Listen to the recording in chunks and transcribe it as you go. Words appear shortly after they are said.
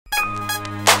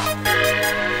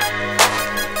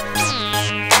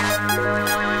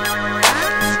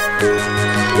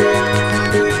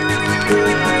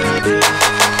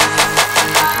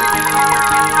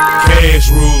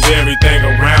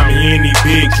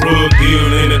drug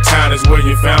deal in the town is where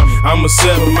you found me. I'm a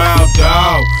 7-mile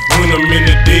dog. When I'm in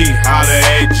the D, holla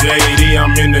at JD.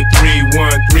 I'm in the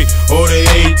 313 or the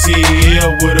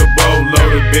ATL with a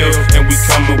boatload of bills, and we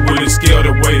coming with a scale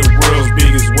the way the world's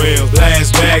biggest whale.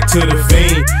 Last back to the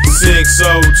fiend,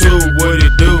 602. What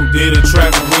it do? Did a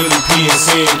track with Willy, PNC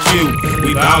and Q.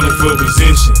 We ballin' for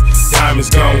position. Diamonds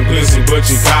gon' glisten, but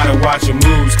you gotta watch your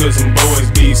moves, cause them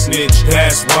boys be snitch.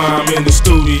 That's why I'm in the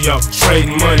studio,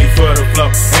 trading money for the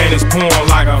flow. And it's pouring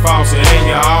like a faucet, and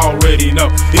you already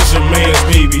know it's your man's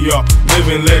PBR,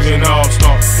 living legend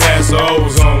all-star. Pass the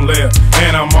O's on left,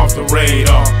 and I'm off the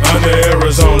radar, under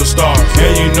Arizona stars.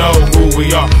 And you know who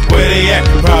we are. Where they at?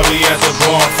 Probably at the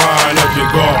bar, firing up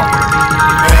your guard.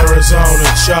 Arizona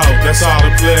choke, that's all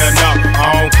the player know.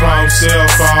 On chrome cell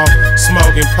phone,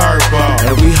 smoking purple.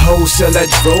 And we wholesale that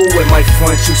dro and might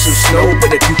front you some snow,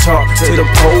 but if you talk to the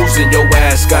poles, then your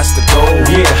ass got to go.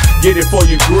 Yeah, get it for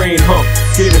you green, huh?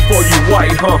 Get it for you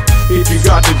white, huh? If you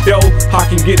got the dough, I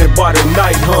can get it by the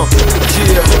night, huh?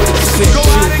 Yeah, go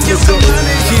out and get some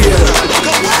money. Yeah,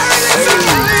 Go out and get some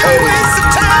money. Waste some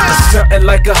time. something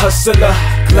like a hustler,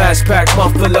 glass pack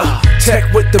muffler, tech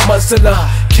with the muzzler,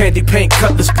 candy paint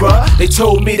cutlass, bruh. They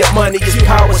told me that money is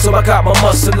power, so I got my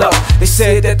muscle up. They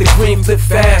said that the green flip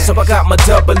fast, so I got my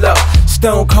double up.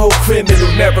 Stone cold criminal,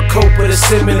 Maricopa, the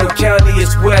Seminole County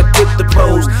is where I dip the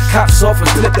pros. Cops off and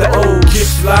flip the O's, get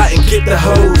fly and get the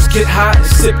hoes, get hot and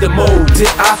sip the mold. Did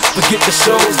I forget the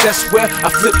shows? That's where I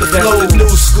flip the flow. The new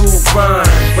school grind,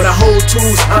 but I hold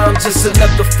tools. I'm just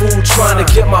another fool trying to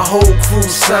get my whole crew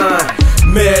signed.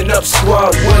 Man up,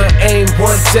 squad, one aim,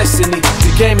 one destiny.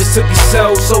 The game is to be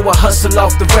sold, so I hustle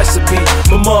off the recipe.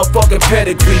 My motherfucking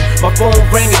pedigree, my phone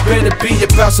ring, it better be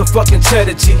about some fucking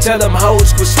cheddar G. Tell them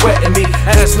hoes quit sweating me.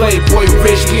 Ask Playboy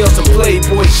Rish, he on some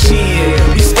Playboy shit.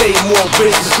 We stay more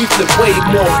rich, we flip way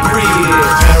more bread.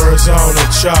 Arizona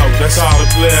choke, that's all the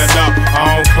player know.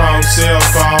 On chrome cell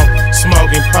phone,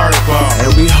 smoking purple.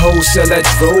 And we wholesale that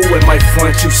dro and might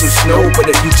front you some snow, but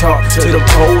if you talk to the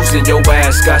poles, then your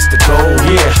ass got to go.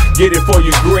 Yeah, get it for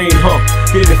you green, huh?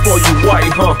 Get it for you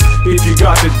white, huh? If you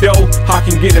got the dough, I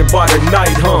can get it by the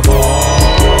night, huh?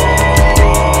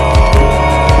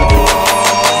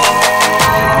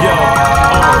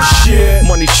 Shit.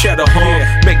 Money cheddar,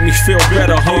 huh? Make me feel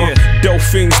better, huh? Dope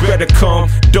fiends better come.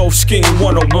 Dope scheme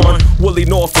 101. Willy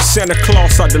North is Santa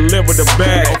Claus, I deliver the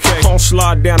bag. Don't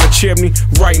slide down the chimney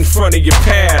right in front of your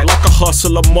pad. Like a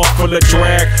hustler, muffler,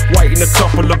 drag. White in a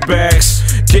couple of bags.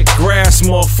 Get grass,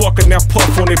 motherfucker, now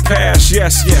puff on it pass.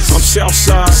 Yes, I'm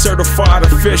Southside certified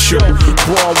official.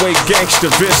 Broadway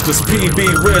gangster vistas,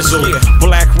 PB Rizzle.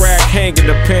 Black rag hanging,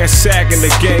 the pants sagging,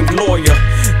 the gang lawyer.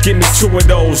 Give me 2 of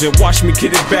those and watch me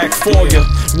get it back for ya.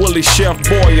 Willy Chef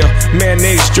Boyer,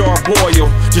 mayonnaise jar boil.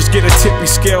 Just get a tippy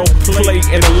scale plate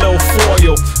and a little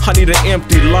foil. I need an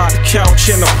empty lot,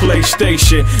 couch and a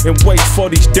PlayStation, and wait for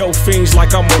these dope fiends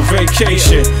like I'm on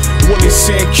vacation. Willy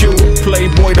CQ,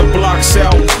 Playboy the blocks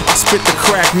out. I spit the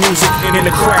crack music in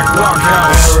the crack rock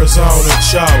house. Arizona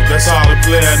choke, that's all the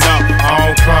player know.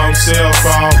 On chrome cell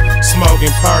phone,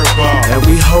 smoking purple. And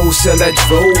we wholesale that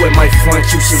dro and might front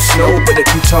you some snow, but if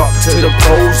you talk to the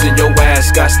poles, then your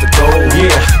ass got to go.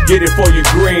 Yeah, get it for you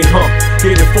green, huh?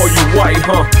 Get it for you white,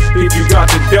 huh? If you got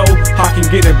the dough, I can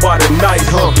get it by the night,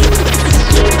 huh?